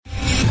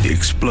The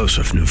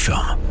explosive new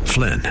film,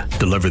 Flynn,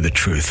 deliver the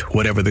truth,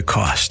 whatever the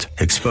cost,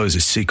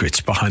 exposes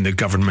secrets behind the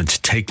government's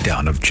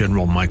takedown of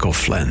General Michael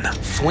Flynn.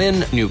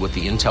 Flynn knew what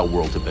the intel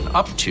world had been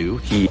up to.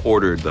 He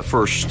ordered the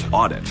first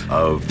audit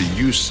of the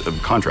use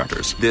of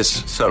contractors.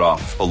 This set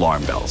off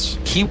alarm bells.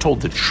 He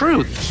told the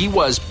truth. He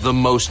was the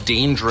most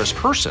dangerous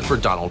person for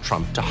Donald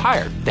Trump to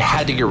hire. They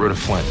had to get rid of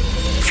Flynn.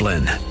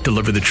 Flynn,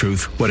 deliver the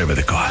truth, whatever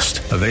the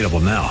cost. Available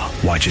now.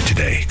 Watch it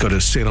today. Go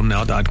to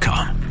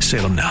salemnow.com.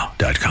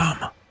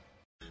 salemnow.com.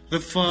 The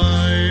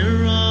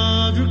fire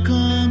of your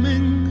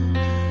coming,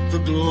 the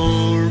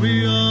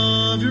glory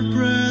of your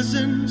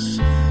presence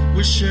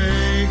will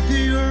shake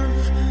the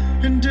earth,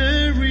 and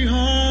every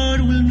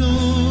heart will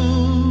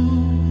know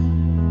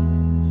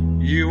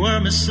you are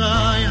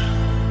Messiah,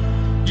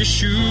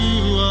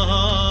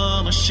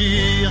 Yeshua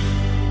HaMashiach,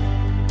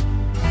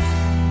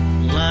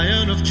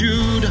 Lion of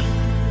Judah,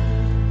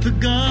 the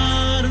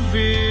God of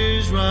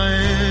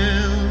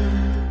Israel.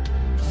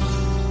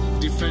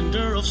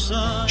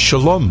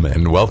 Shalom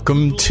and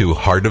welcome to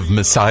Heart of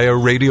Messiah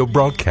radio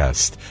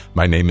broadcast.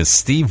 My name is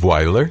Steve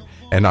Weiler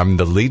and I'm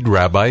the lead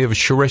rabbi of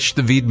Shoresh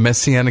David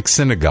Messianic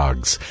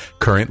Synagogues.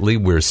 Currently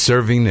we're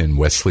serving in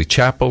Wesley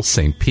Chapel,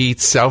 St. Pete,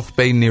 South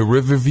Bay near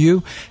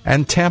Riverview,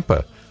 and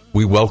Tampa.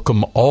 We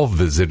welcome all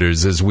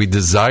visitors as we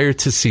desire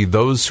to see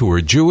those who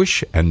are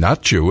Jewish and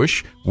not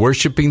Jewish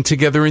worshiping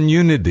together in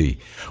unity.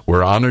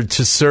 We're honored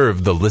to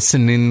serve the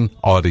listening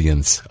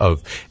audience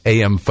of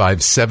AM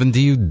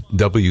 570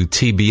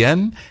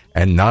 WTBN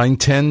and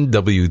 910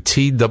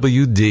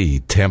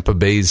 WTWD, Tampa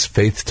Bay's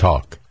Faith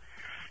Talk.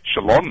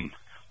 Shalom.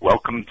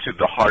 Welcome to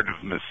the Heart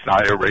of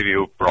Messiah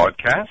radio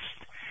broadcast.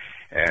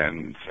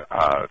 And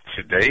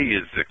today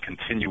is a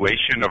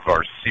continuation of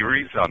our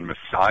series on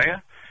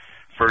Messiah.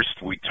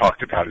 First, we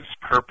talked about his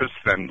purpose,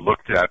 then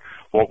looked at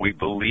what we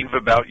believe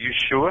about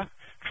Yeshua.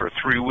 For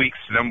 3 weeks,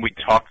 then we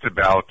talked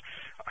about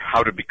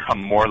how to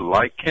become more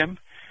like him.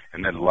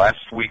 And then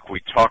last week, we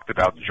talked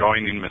about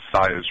joining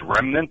Messiah's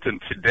remnant.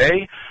 And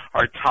today,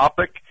 our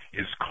topic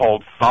is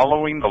called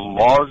Following the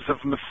Laws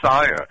of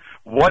Messiah.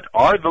 What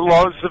are the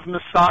laws of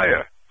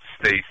Messiah?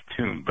 Stay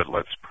tuned, but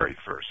let's pray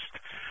first.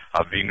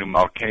 Avinu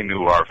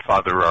Malkeinu, our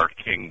Father, our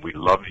King, we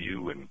love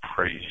you and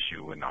praise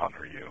you and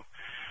honor you.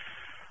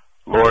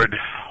 Lord,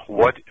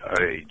 what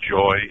a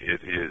joy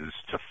it is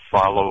to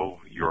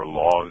follow your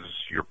laws,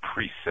 your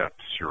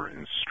precepts, your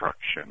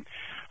instruction.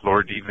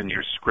 Lord, even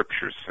your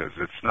scripture says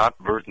it's not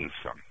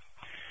burdensome.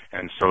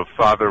 And so,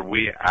 Father,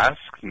 we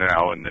ask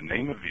now in the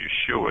name of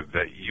Yeshua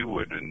that you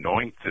would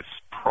anoint this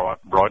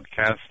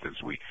broadcast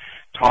as we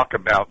talk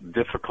about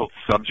difficult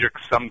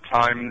subjects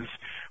sometimes.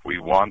 We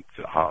want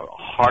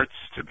hearts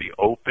to be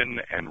open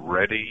and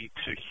ready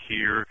to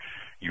hear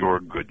your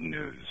good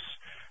news.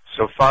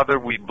 So, Father,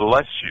 we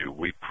bless you,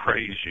 we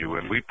praise you,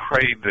 and we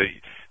pray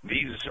that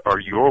these are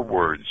your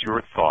words,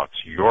 your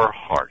thoughts, your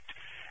heart,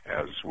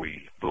 as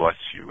we bless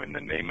you in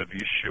the name of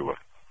Yeshua.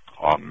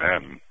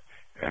 Amen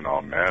and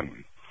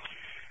amen.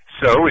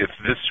 So, if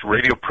this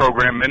radio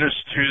program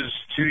ministers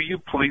to you,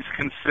 please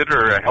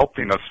consider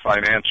helping us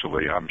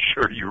financially. I'm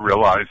sure you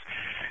realize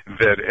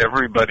that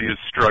everybody is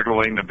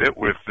struggling a bit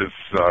with this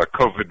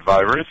COVID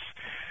virus.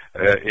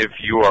 If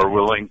you are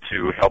willing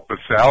to help us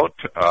out,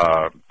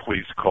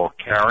 please call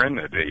Karen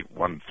at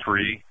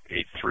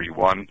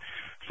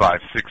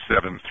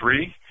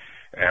 813-831-5673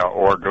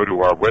 or go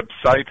to our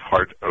website,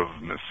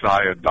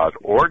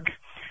 heartofmessiah.org.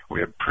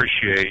 We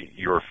appreciate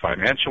your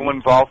financial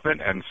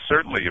involvement and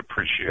certainly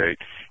appreciate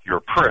your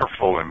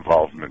prayerful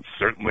involvement.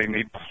 Certainly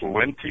need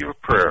plenty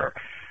of prayer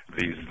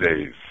these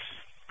days,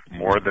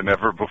 more than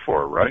ever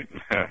before, right?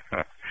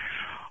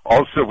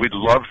 Also, we'd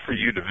love for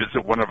you to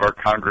visit one of our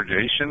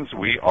congregations.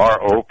 We are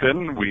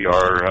open. We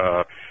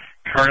are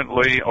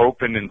currently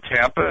open in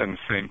Tampa and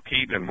St.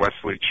 Pete and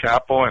Wesley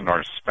Chapel, and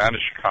our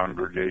Spanish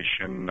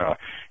congregation,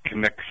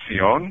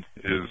 Conexión,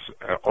 is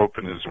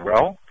open as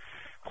well.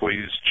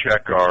 Please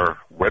check our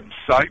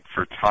website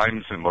for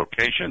times and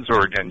locations,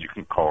 or again, you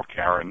can call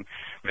Karen.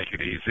 Make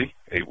it easy,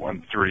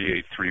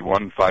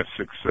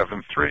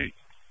 813-831-5673.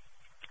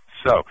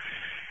 So,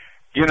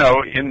 you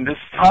know, in this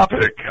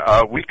topic,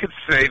 we could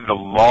say the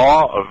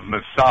law of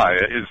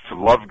Messiah is to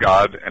love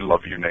God and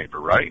love your neighbor,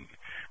 right?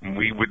 And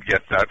we would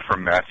get that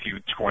from Matthew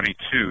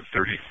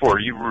 22:34.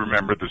 You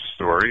remember the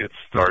story. It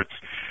starts,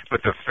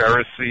 but the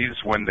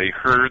Pharisees, when they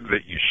heard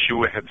that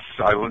Yeshua had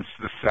silenced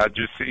the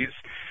Sadducees,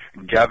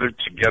 gathered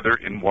together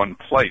in one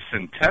place,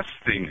 and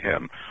testing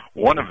him,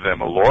 one of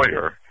them, a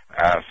lawyer,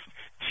 asked,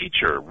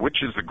 "Teacher,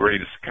 which is the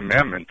greatest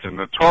commandment in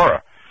the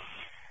Torah?"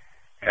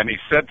 And he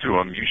said to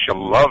him, "You shall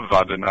love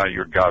Adonai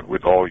your God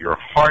with all your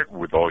heart,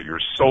 with all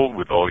your soul,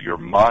 with all your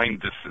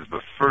mind. This is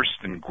the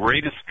first and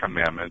greatest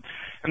commandment.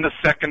 And the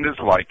second is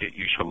like it.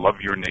 You shall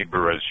love your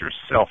neighbor as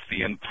yourself."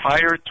 The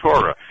entire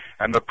Torah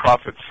and the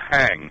prophets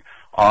hang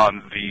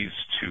on these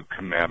two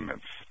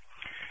commandments.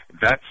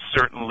 That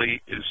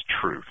certainly is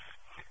truth.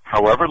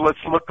 However,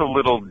 let's look a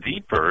little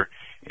deeper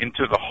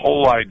into the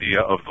whole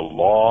idea of the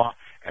law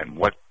and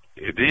what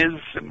it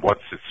is and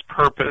what's its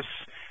purpose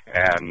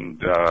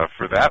And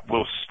for that,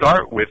 we'll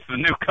start with the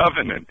New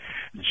Covenant,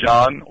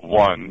 John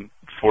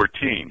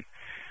 1:14.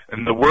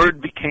 And the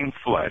Word became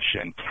flesh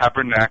and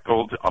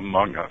tabernacled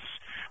among us.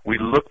 We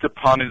looked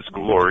upon his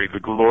glory, the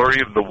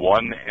glory of the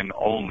one and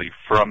only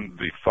from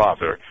the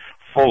Father,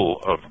 full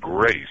of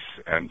grace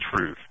and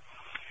truth.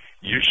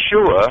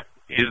 Yeshua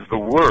is the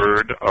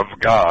Word of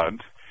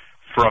God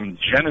from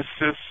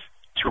Genesis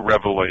to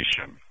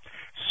Revelation.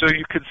 So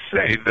you could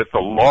say that the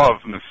law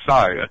of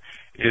Messiah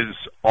is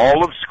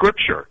all of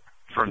Scripture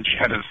from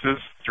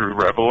Genesis through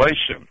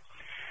Revelation.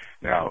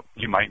 Now,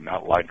 you might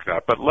not like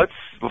that, but let's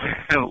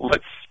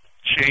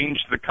change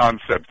the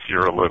concept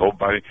here a little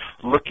by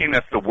looking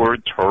at the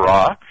word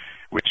Torah,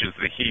 which is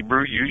the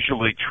Hebrew,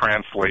 usually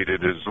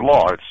translated as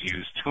law. It's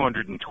used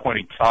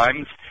 220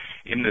 times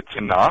in the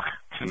Tanakh,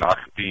 Tanakh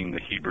being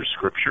the Hebrew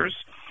Scriptures.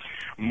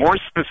 More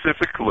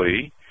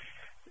specifically,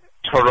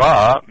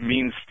 Torah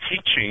means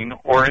teaching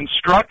or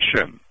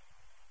instruction.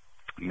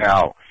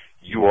 Now,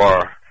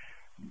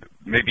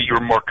 maybe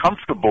you're more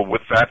comfortable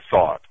with that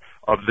thought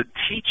of the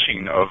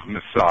teaching of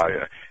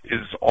Messiah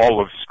is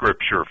all of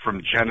Scripture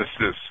from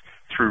Genesis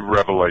through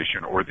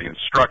Revelation, or the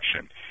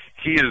instruction.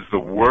 He is the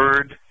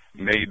Word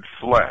made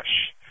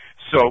flesh.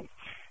 So,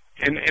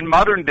 in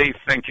modern day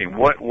thinking,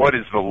 what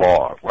is the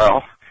law?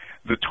 Well,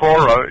 the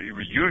Torah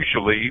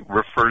usually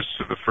refers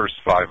to the first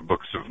 5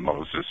 books of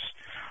Moses.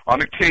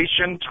 On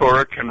occasion,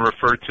 Torah can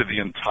refer to the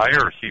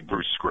entire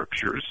Hebrew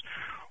Scriptures,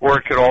 or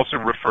it could also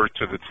refer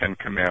to the 10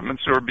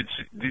 Commandments, or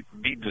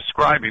be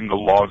describing the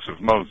laws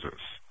of Moses.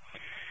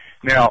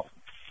 Now,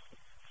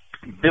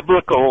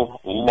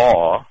 biblical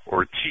law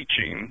or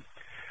teachings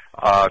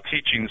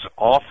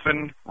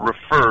often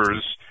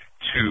refers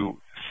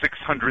to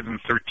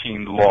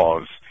 613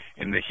 laws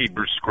in the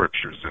Hebrew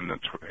Scriptures, in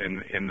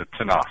the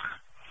Tanakh,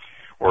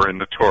 or in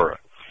the Torah.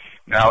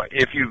 Now,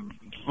 if you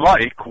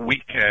like,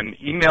 we can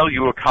email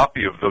you a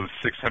copy of those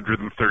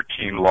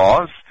 613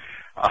 laws.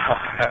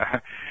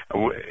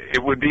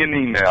 It would be an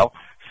email,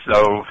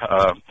 so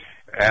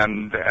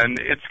and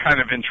it's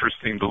kind of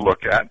interesting to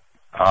look at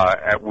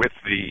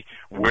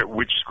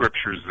which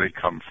scriptures they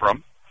come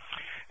from.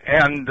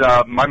 And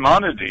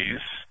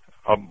Maimonides,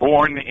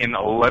 born in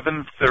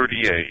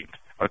 1138,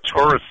 a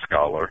Torah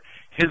scholar,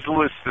 his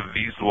list of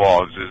these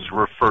laws is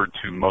referred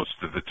to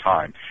most of the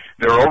time.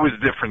 There are always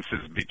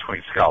differences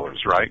between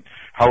scholars, right?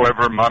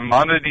 However,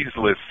 Maimonides'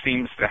 list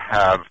seems to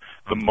have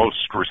the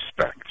most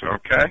respect,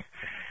 okay?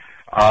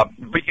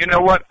 But you know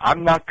what?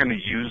 I'm not going to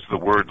use the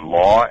word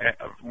law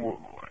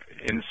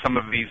in some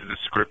of these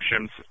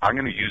descriptions. I'm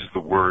going to use the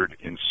word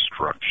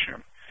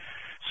instruction.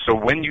 So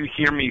when you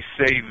hear me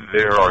say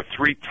there are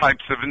 3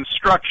 types of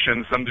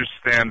instructions,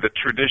 understand that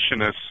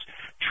traditionalists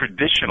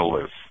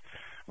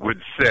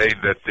would say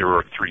that there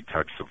are 3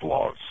 types of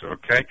laws,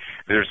 okay?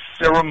 There's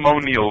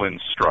ceremonial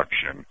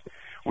instruction,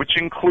 which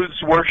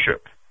includes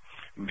worship.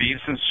 These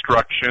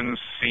instructions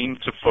seem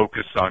to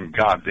focus on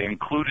God. They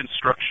include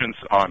instructions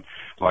on,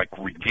 like,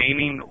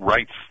 regaining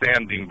right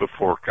standing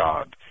before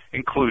God,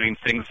 including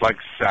things like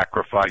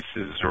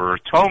sacrifices or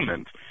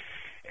atonement,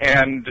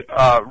 and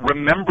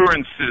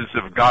remembrances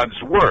of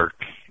God's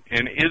work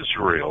in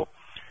Israel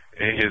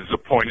in his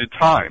appointed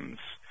times,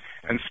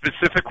 and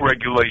specific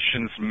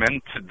regulations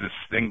meant to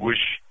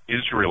distinguish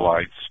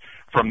Israelites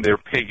from their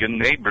pagan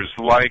neighbors,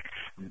 like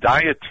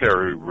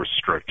dietary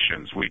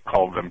restrictions. We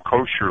call them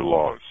kosher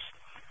laws,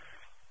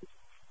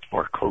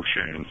 or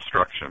kosher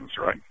instructions,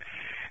 right?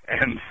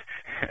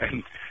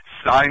 And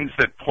signs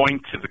that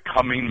point to the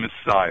coming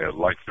Messiah,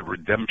 like the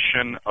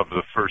redemption of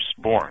the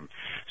firstborn.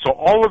 So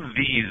all of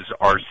these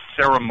are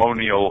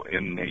ceremonial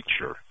in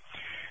nature.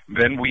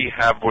 Then we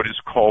have what is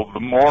called the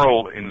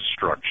moral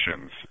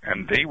instructions,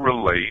 and they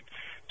relate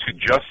to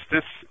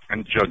justice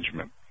and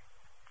judgment.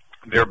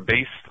 They're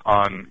based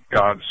on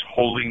God's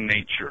holy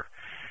nature.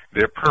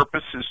 Their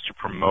purpose is to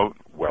promote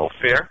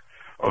welfare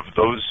of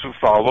those who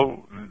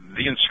follow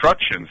the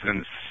instructions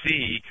and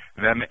see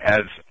them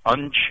as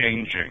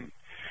unchanging.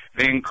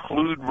 They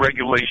include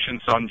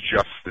regulations on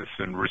justice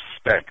and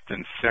respect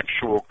and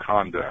sexual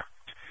conduct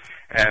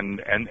and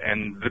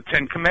the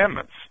 10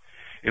 Commandments.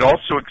 It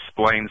also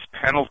explains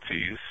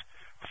penalties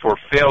for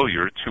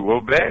failure to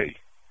obey.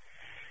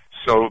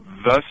 So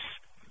thus,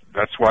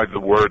 that's why the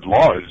word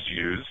law is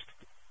used.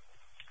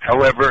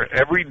 However,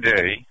 every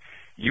day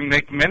you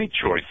make many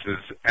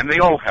choices, and they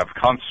all have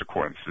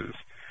consequences.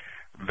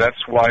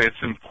 That's why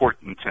it's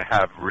important to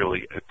have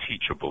really a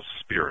teachable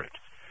spirit,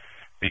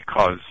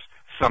 because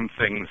some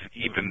things,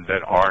 even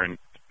that aren't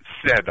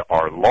said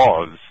are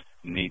laws,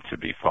 need to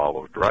be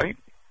followed, right?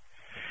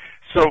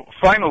 So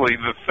finally,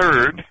 the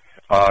third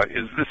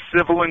is the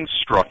civil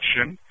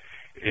instruction,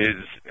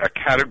 is a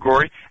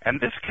category,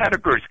 and this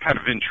category is kind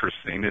of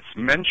interesting. It's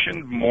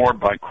mentioned more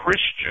by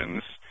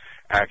Christians,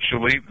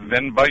 actually,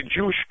 than by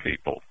Jewish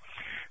people.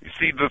 You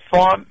see, the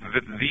thought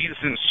that these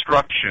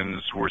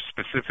instructions were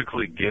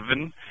specifically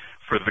given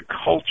for the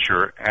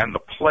culture and the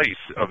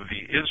place of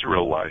the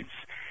Israelites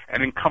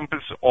and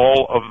encompass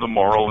all of the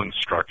moral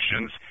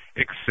instructions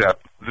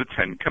except the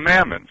 10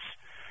 Commandments.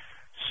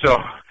 So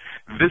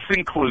This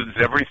includes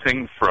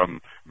everything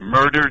from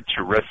murder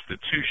to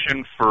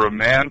restitution for a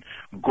man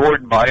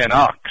gored by an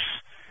ox,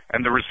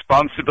 and the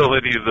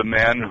responsibility of the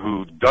man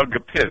who dug a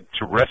pit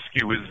to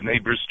rescue his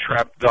neighbor's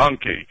trapped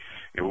donkey,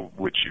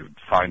 which you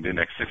find in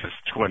Exodus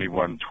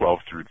 21:12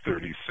 through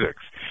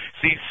 36.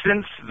 See,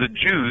 since the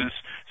Jews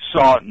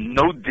saw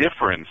no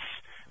difference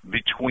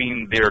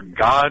between their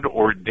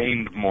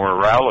God-ordained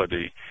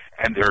morality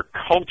and their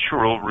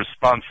cultural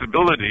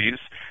responsibilities,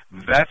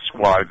 that's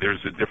why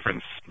there's a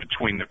difference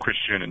between the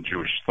Christian and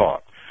Jewish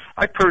thought.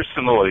 I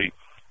personally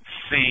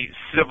see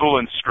civil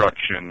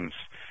instructions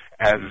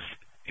as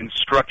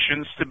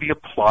instructions to be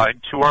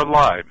applied to our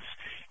lives,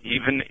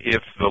 even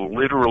if the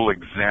literal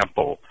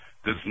example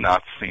does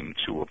not seem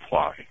to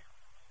apply.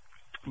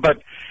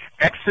 But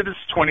Exodus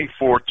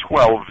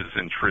 24:12 is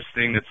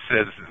interesting. It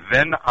says,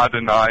 "Then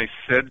Adonai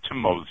said to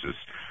Moses,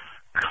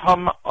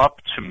 'Come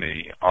up to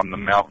me on the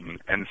mountain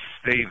and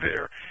stay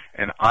there,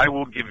 and I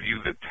will give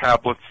you the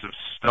tablets of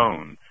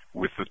stone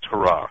with the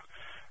Torah.'"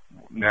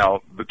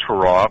 Now, the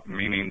Torah,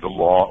 meaning the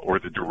law or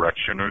the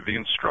direction or the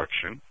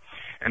instruction.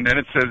 And then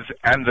it says,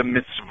 "And the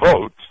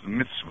mitzvot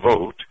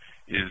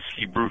is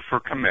Hebrew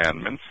for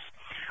commandments,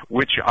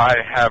 which I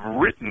have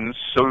written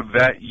so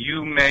that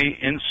you may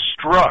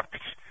instruct,"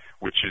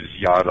 which is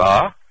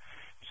yada,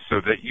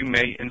 so that you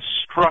may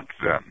instruct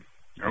them.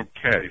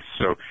 Okay,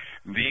 so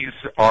these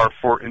are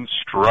for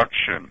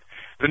instruction.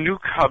 The New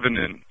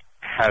Covenant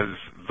has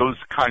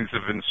those kinds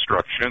of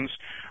instructions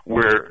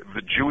where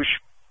the Jewish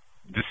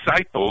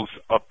disciples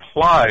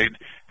applied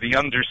the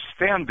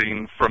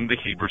understanding from the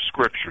Hebrew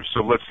Scripture.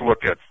 So let's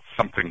look at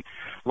something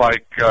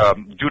like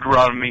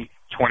Deuteronomy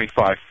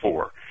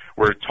 25:4,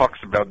 where it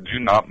talks about do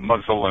not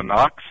muzzle an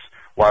ox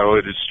while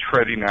it is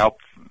treading out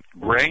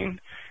grain.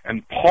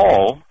 And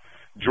Paul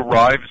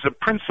derives a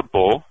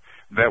principle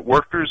that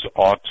workers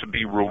ought to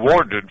be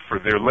rewarded for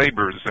their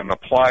labors and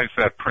applies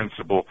that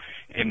principle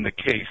in the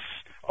case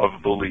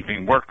of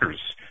believing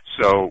workers.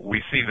 So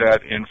we see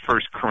that in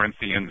 1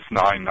 Corinthians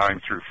 9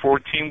 through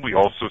 14. We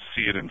also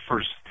see it in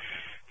 1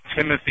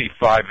 Timothy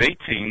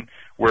 5:18,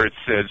 where it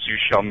says, "You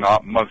shall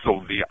not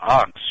muzzle the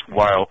ox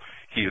while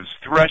he is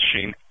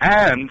threshing,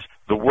 and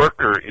the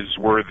worker is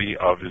worthy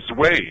of his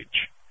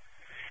wage."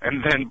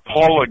 And then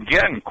Paul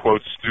again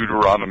quotes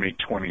Deuteronomy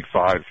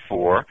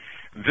 25:4,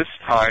 this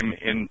time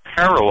in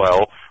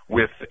parallel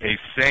with a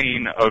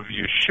saying of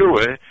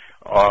Yeshua.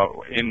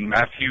 In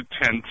Matthew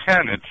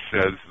 10:10 it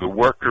says, "The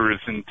worker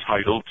is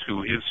entitled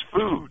to his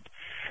food,"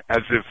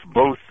 as if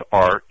both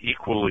are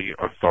equally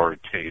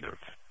authoritative.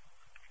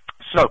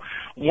 So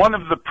one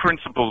of the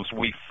principles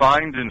we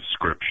find in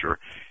Scripture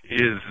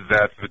is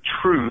that the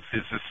truth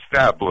is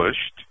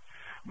established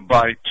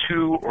by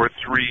 2 or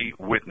 3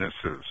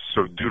 witnesses.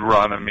 So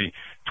Deuteronomy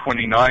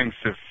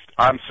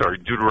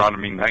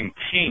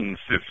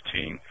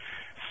 19:15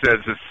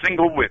 says, "A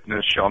single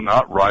witness shall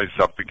not rise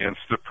up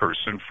against a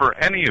person for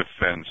any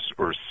offense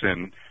or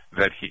sin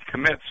that he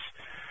commits.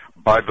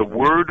 By the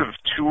word of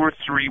 2 or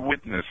 3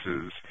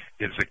 witnesses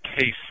is a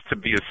case to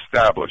be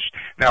established."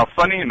 Now,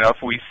 funny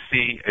enough, we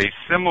see a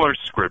similar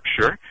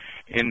scripture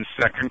in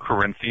 2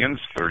 Corinthians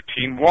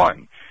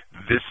 13:1.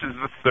 "This is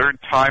the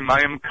third time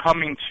I am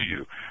coming to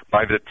you.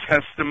 By the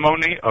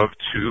testimony of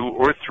 2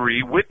 or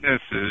 3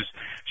 witnesses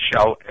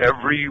shall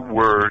every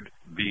word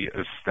be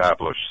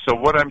established." So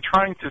what I'm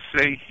trying to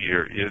say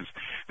here is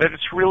that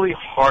it's really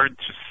hard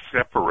to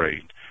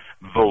separate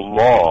the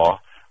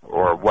law,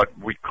 or what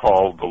we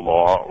call the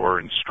law or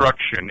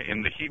instruction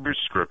in the Hebrew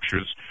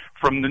Scriptures,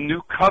 from the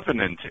New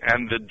Covenant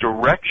and the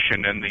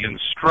direction and the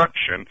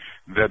instruction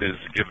that is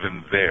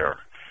given there.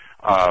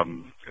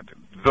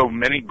 Though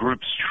many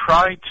groups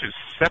try to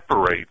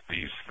separate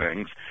these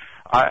things,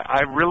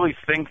 I really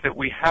think that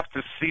we have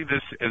to see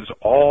this as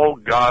all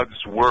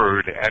God's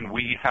Word, and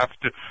we have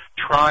to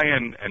try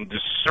and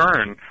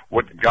discern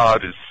what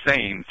God is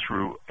saying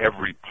through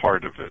every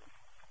part of it.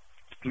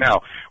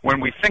 Now,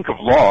 when we think of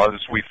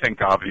laws, we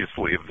think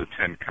obviously of the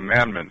 10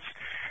 Commandments.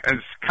 And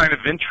it's kind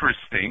of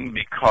interesting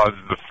because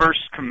the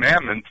first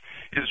commandment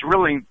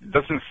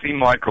doesn't seem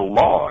like a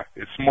law.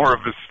 It's more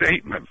of a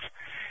statement.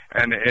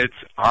 And it's,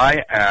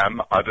 "I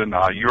am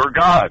Adonai your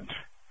God."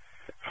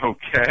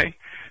 Okay?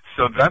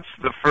 So that's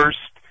the first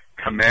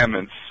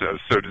commandment,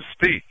 so to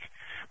speak.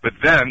 But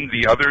then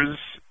the others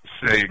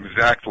say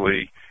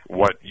exactly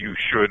what you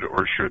should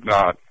or should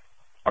not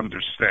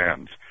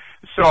understand.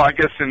 So I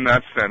guess in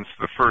that sense,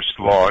 the first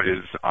law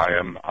is, "I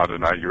am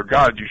Adonai your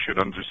God." You should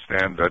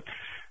understand that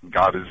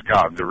God is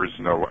God. There is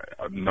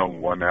no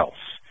one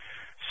else.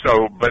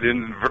 So, but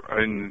in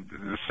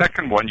the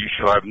second one, "You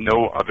shall have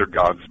no other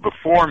gods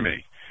before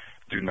me.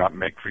 Do not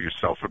make for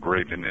yourself a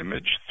graven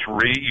image."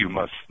 3, "You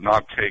must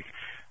not take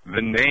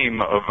the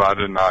name of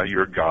Adonai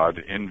your God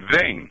in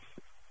vain."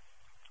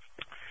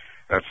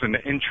 That's an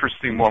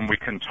interesting one we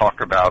can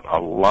talk about a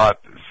lot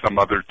some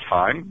other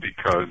time,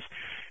 because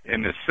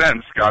in a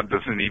sense God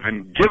doesn't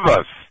even give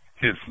us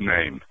his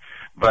name.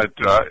 But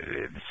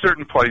in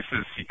certain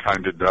places he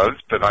kind of does.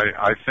 But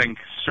I think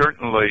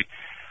certainly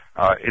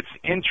it's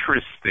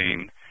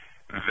interesting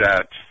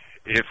that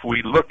if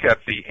we look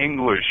at the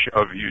English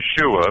of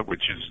Yeshua,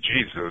 which is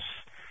Jesus,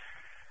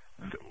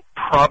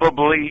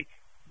 probably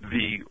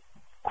the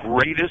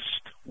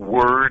greatest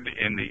word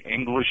in the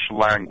English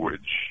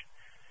language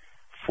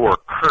for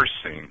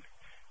cursing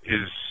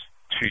is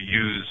to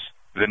use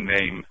the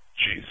name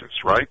Jesus,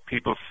 right?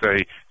 People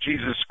say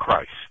Jesus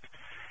Christ,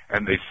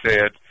 and they say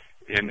it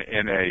in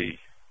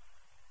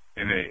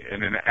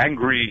an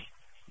angry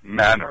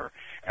manner.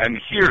 And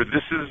here,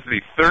 this is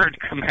the third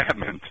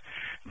commandment: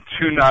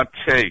 do not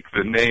take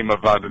the name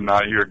of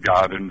Adonai your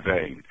God in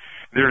vain.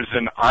 There's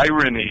an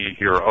irony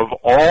here of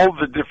all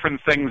the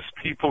different things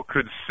people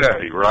could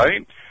say,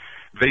 right?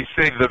 They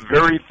say the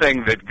very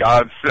thing that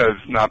God says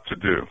not to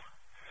do.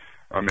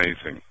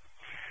 Amazing.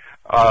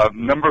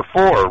 Number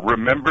 4,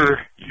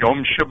 remember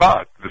Yom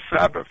Shabbat, the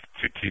Sabbath,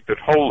 to keep it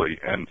holy.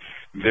 And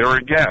there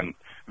again,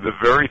 the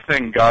very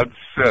thing God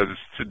says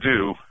to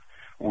do,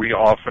 we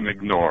often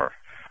ignore.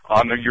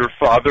 Honor your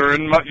father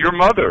and your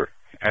mother.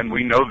 And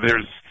we know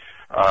there's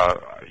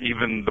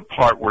even the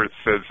part where it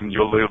says, and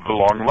you'll live a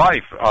long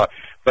life.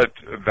 But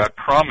that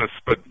promise,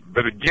 but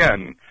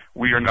again,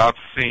 we are not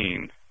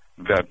seeing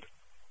that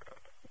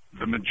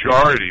the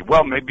majority,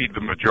 well, maybe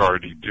the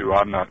majority do,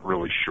 I'm not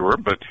really sure,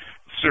 but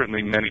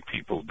certainly many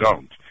people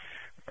don't.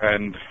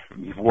 And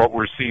what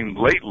we're seeing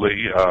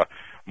lately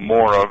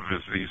more of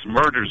is these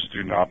murders.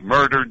 Do not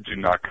murder, do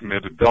not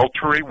commit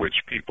adultery, which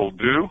people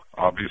do,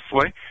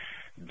 obviously.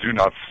 Do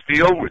not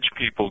steal, which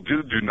people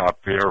do. Do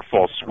not bear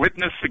false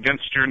witness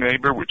against your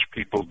neighbor, which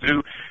people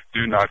do.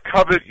 Do not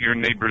covet your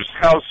neighbor's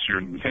house,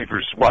 your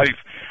neighbor's wife.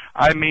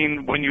 I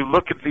mean, when you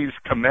look at these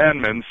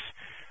commandments,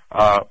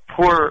 the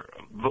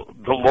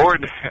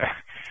Lord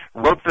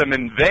wrote them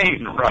in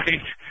vain,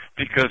 right?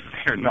 Because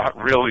they're not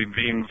really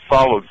being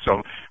followed.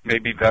 So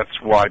maybe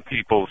that's why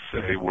people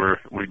say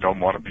we don't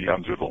want to be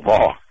under the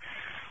law.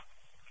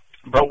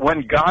 But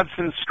when God's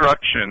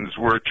instructions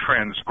were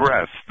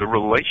transgressed, the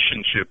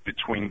relationship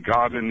between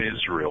God and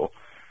Israel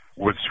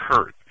was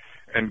hurt,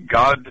 and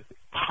God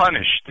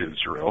punished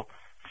Israel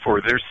for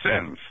their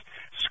sins.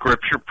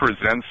 Scripture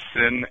presents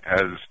sin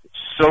as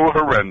so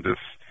horrendous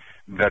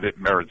that it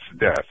merits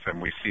death, and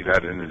we see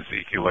that in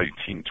Ezekiel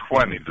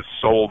 18:20. The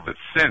soul that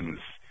sins,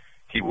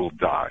 he will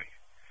die.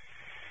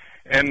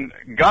 And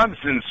God's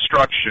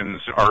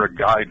instructions are a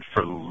guide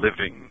for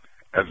living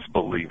as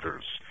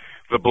believers.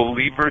 The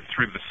believer,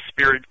 through the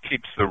Spirit,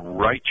 keeps the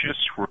righteous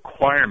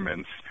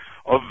requirements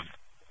of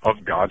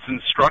God's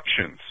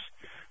instructions,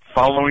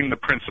 following the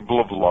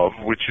principle of love,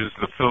 which is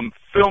the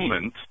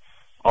fulfillment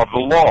of the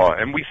law.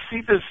 And we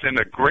see this in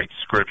a great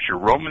scripture,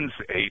 Romans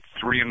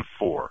 8:3 and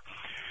 4.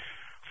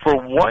 For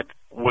what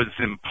was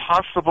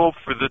impossible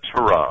for the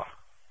Torah,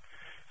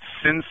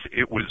 since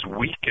it was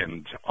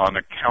weakened on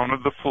account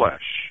of the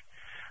flesh,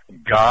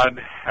 God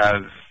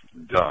has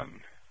done.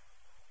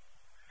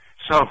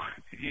 So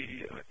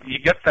you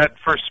get that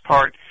first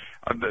part.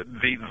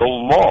 The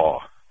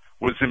law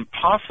was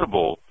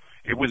impossible.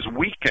 It was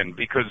weakened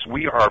because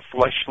we are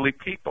fleshly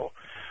people.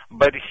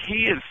 But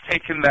he has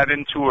taken that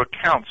into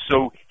account,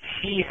 so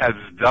he has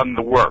done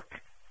the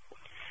work.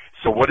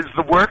 So what is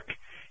the work?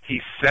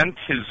 He sent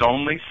his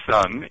only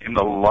Son in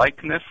the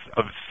likeness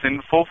of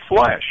sinful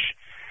flesh,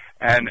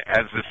 and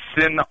as a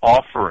sin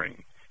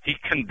offering, he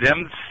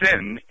condemned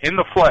sin in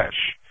the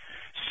flesh,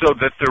 so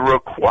that the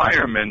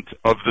requirement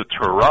of the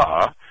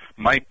Torah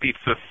might be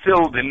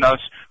fulfilled in us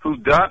who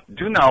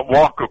do not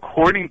walk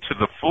according to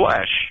the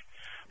flesh,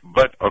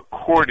 but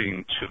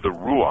according to the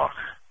Ruach.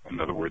 In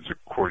other words,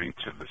 according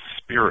to the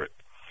Spirit.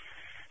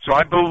 So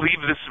I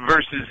believe this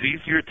verse is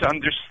easier to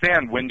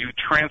understand when you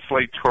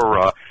translate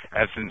Torah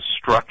as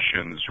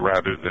instructions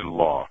rather than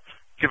law.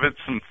 Give it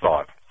some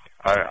thought.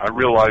 I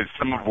realize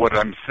some of what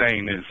I'm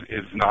saying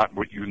is not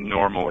what you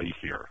normally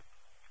hear.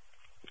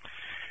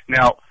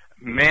 Now,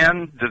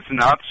 man does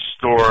not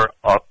store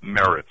up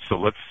merit. So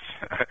let's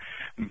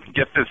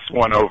get this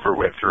one over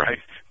with, right?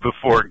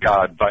 Before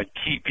God, by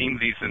keeping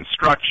these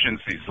instructions,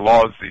 these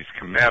laws, these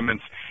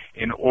commandments,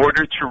 in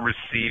order to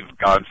receive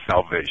God's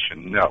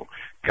salvation. No.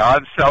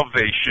 God's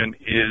salvation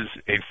is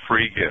a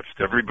free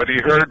gift. Everybody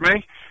heard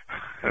me?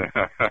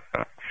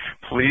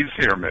 Please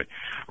hear me.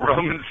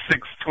 Romans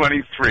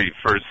 6:23,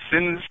 for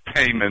sin's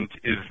payment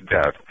is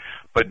death,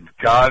 but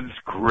God's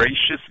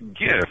gracious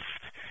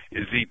gift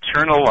is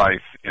eternal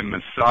life in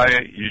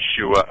Messiah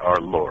Yeshua our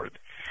Lord.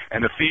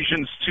 And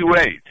Ephesians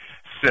 2:8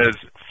 says,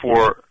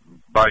 for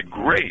by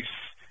grace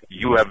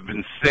you have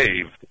been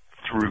saved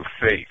through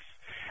faith.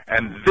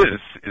 And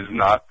this is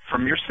not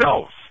from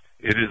yourselves.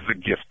 It is the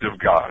gift of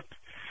God.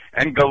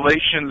 And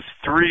Galatians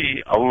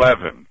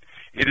 3:11,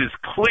 it is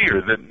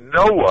clear that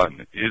no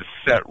one is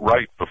set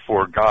right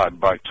before God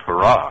by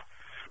Torah,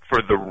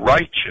 for the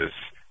righteous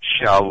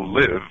shall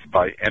live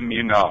by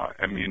emunah,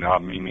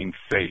 emunah meaning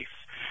faith.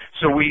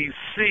 So we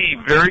see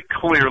very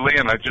clearly,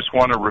 and I just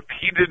want to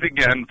repeat it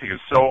again, because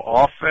so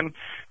often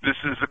this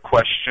is a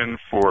question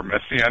for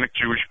Messianic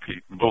Jewish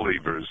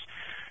believers.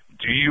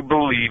 Do you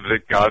believe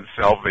that God's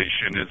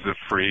salvation is a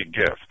free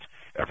gift?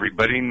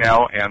 Everybody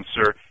now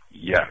answer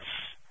yes.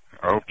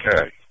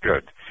 Okay,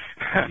 good.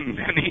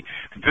 Many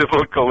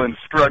biblical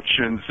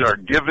instructions are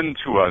given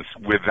to us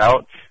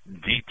without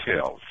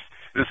details.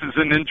 This is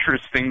an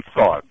interesting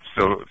thought,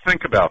 so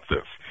think about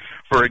this.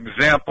 For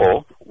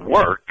example,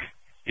 work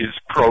is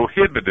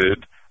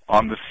prohibited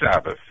on the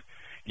Sabbath,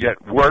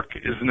 yet work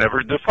is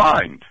never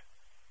defined,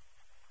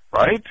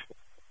 right?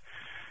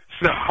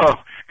 So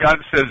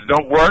God says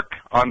don't work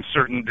on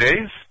certain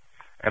days,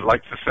 and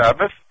like the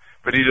Sabbath,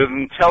 but he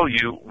doesn't tell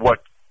you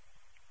what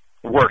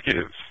work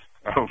is,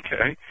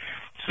 okay?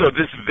 So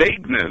this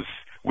vagueness,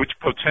 which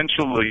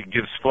potentially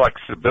gives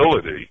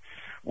flexibility,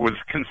 was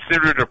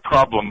considered a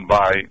problem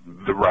by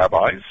the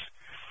rabbis,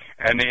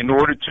 and in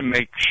order to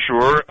make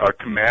sure a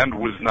command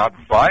was not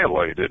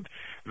violated,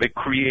 they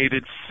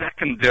created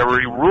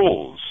secondary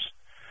rules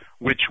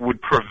which would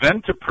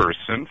prevent a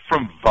person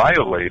from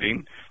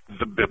violating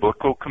the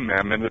biblical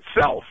commandment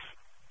itself.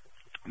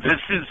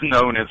 This is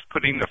known as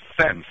putting a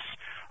fence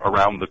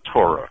around the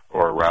Torah,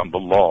 or around the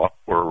law,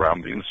 or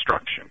around the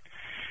instruction.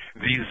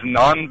 These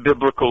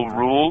non-biblical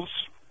rules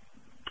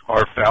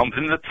are found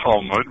in the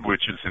Talmud,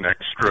 which is an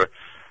extra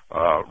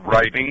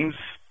writings,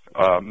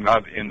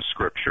 not in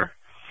Scripture.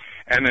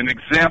 And an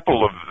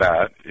example of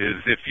that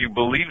is if you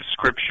believe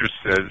Scripture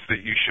says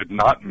that you should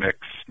not mix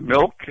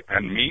milk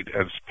and meat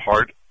as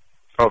part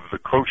of the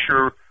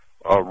kosher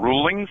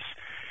rulings,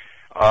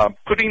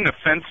 putting a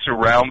fence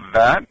around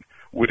that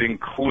would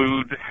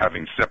include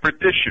having separate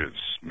dishes.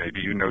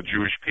 Maybe you know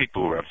Jewish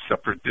people who have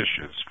separate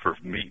dishes for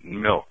meat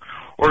and milk,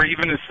 or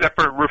even a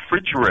separate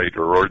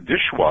refrigerator or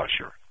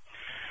dishwasher.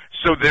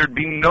 So there'd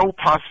be no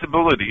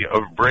possibility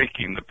of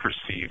breaking the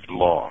perceived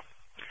law.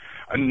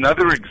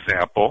 Another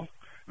example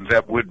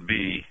that would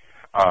be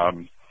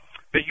that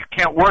you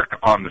can't work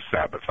on the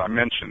Sabbath. I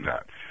mentioned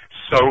that.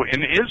 So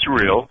in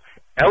Israel,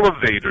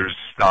 elevators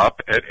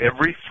stop at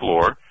every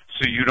floor,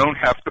 so you don't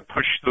have to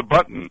push the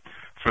button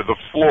for the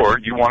floor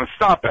you want to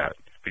stop at,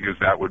 because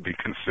that would be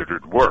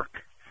considered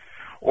work.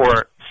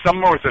 Or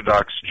some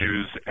Orthodox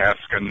Jews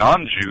ask a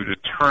non-Jew to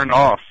turn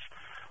off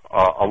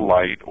a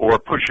light or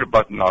push a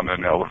button on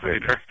an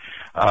elevator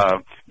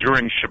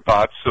during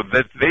Shabbat so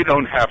that they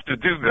don't have to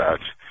do that.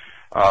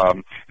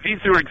 These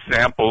are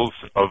examples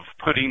of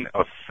putting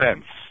a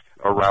fence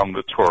around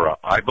the Torah.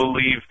 I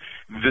believe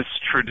this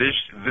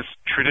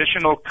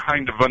traditional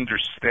kind of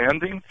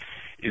understanding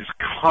is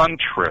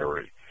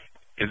contrary,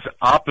 is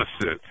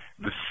opposite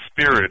the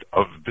spirit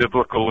of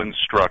biblical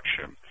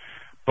instruction.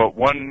 But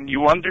when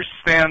you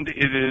understand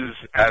it is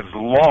as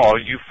law,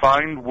 you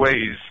find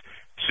ways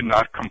to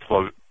not come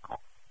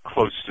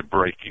close to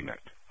breaking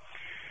it.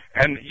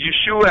 And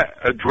Yeshua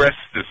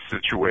addressed this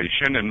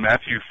situation in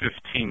Matthew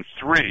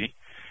 15:3.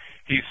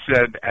 He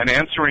said, and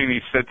answering,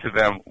 he said to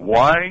them,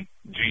 "Why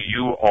do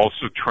you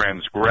also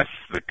transgress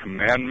the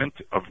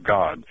commandment of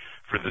God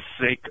for the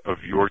sake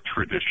of your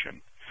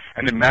tradition?"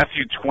 And in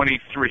Matthew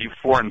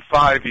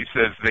 23:4-5, he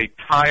says, "They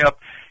tie up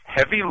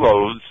heavy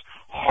loads,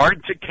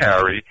 hard to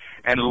carry,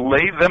 and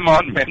lay them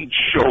on men's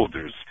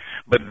shoulders,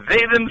 but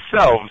they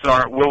themselves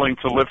aren't willing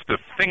to lift a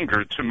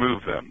finger to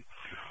move them.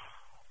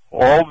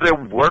 All their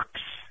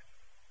works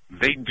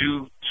they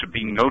do to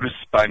be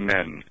noticed by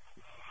men.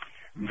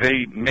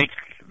 They make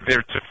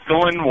their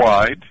tefillin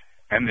wide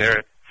and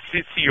their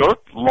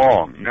tzitziot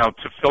long." Now,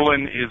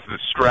 tefillin is the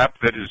strap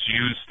that is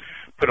used,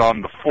 put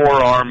on the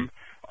forearm,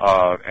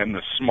 and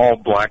the small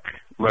black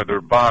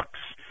leather box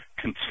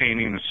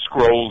containing the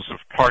scrolls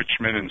of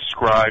parchment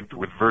inscribed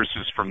with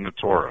verses from the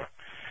Torah.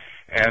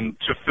 And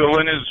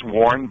tefillin is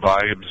worn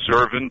by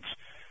observant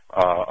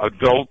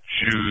adult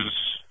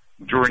Jews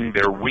during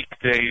their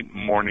weekday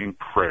morning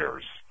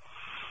prayers.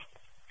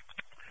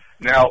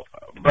 Now,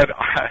 but,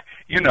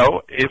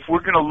 if we're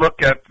going to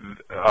look at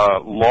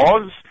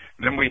laws,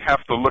 then we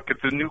have to look at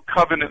the New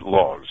Covenant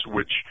laws,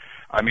 which,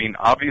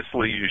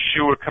 obviously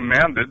Yeshua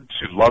commanded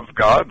to love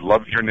God,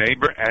 love your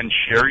neighbor, and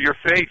share your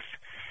faith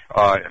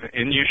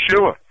in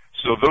Yeshua.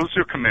 So those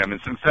are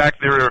commandments. In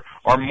fact, there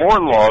are more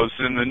laws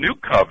in the New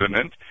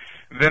Covenant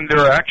than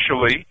there are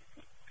actually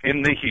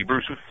in the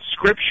Hebrew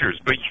Scriptures.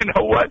 But you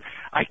know what?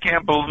 I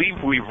can't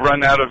believe we've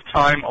run out of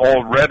time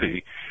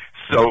already.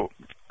 So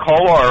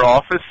call our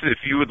office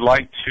if you would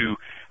like to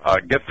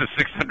get the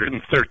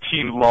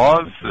 613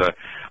 laws,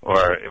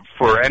 or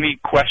for any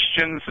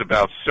questions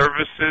about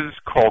services,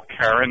 call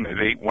Karen at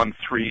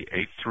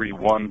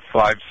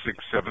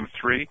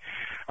 813-831-5673.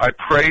 I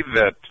pray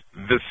that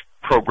this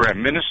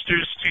program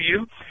ministers to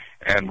you,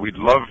 and we'd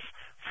love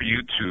for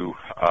you to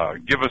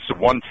give us a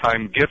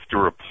one-time gift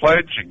or a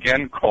pledge.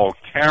 Again, call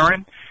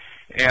Karen.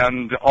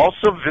 And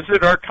also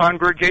visit our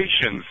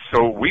congregations.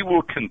 So we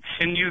will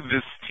continue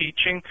this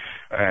teaching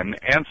and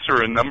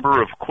answer a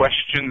number of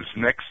questions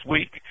next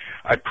week.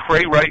 I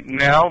pray right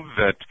now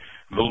that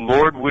the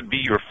Lord would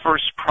be your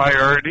first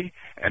priority,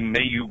 and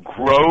may you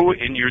grow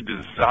in your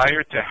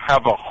desire to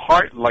have a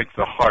heart like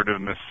the heart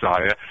of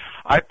Messiah.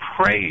 I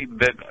pray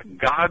that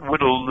God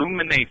would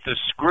illuminate the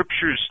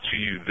Scriptures to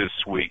you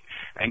this week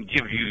and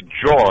give you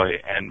joy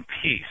and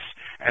peace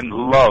and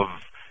love,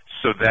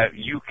 so that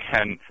you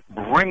can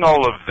bring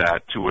all of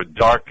that to a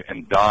dark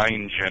and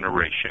dying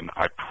generation.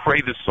 I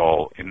pray this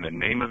all in the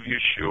name of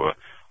Yeshua.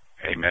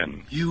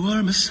 Amen. You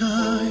are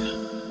Messiah,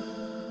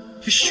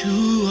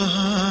 Yeshua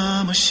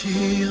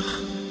HaMashiach,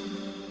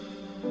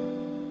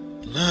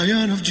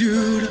 Lion of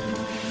Judah,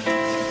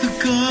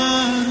 the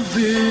God of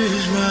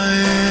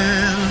Israel.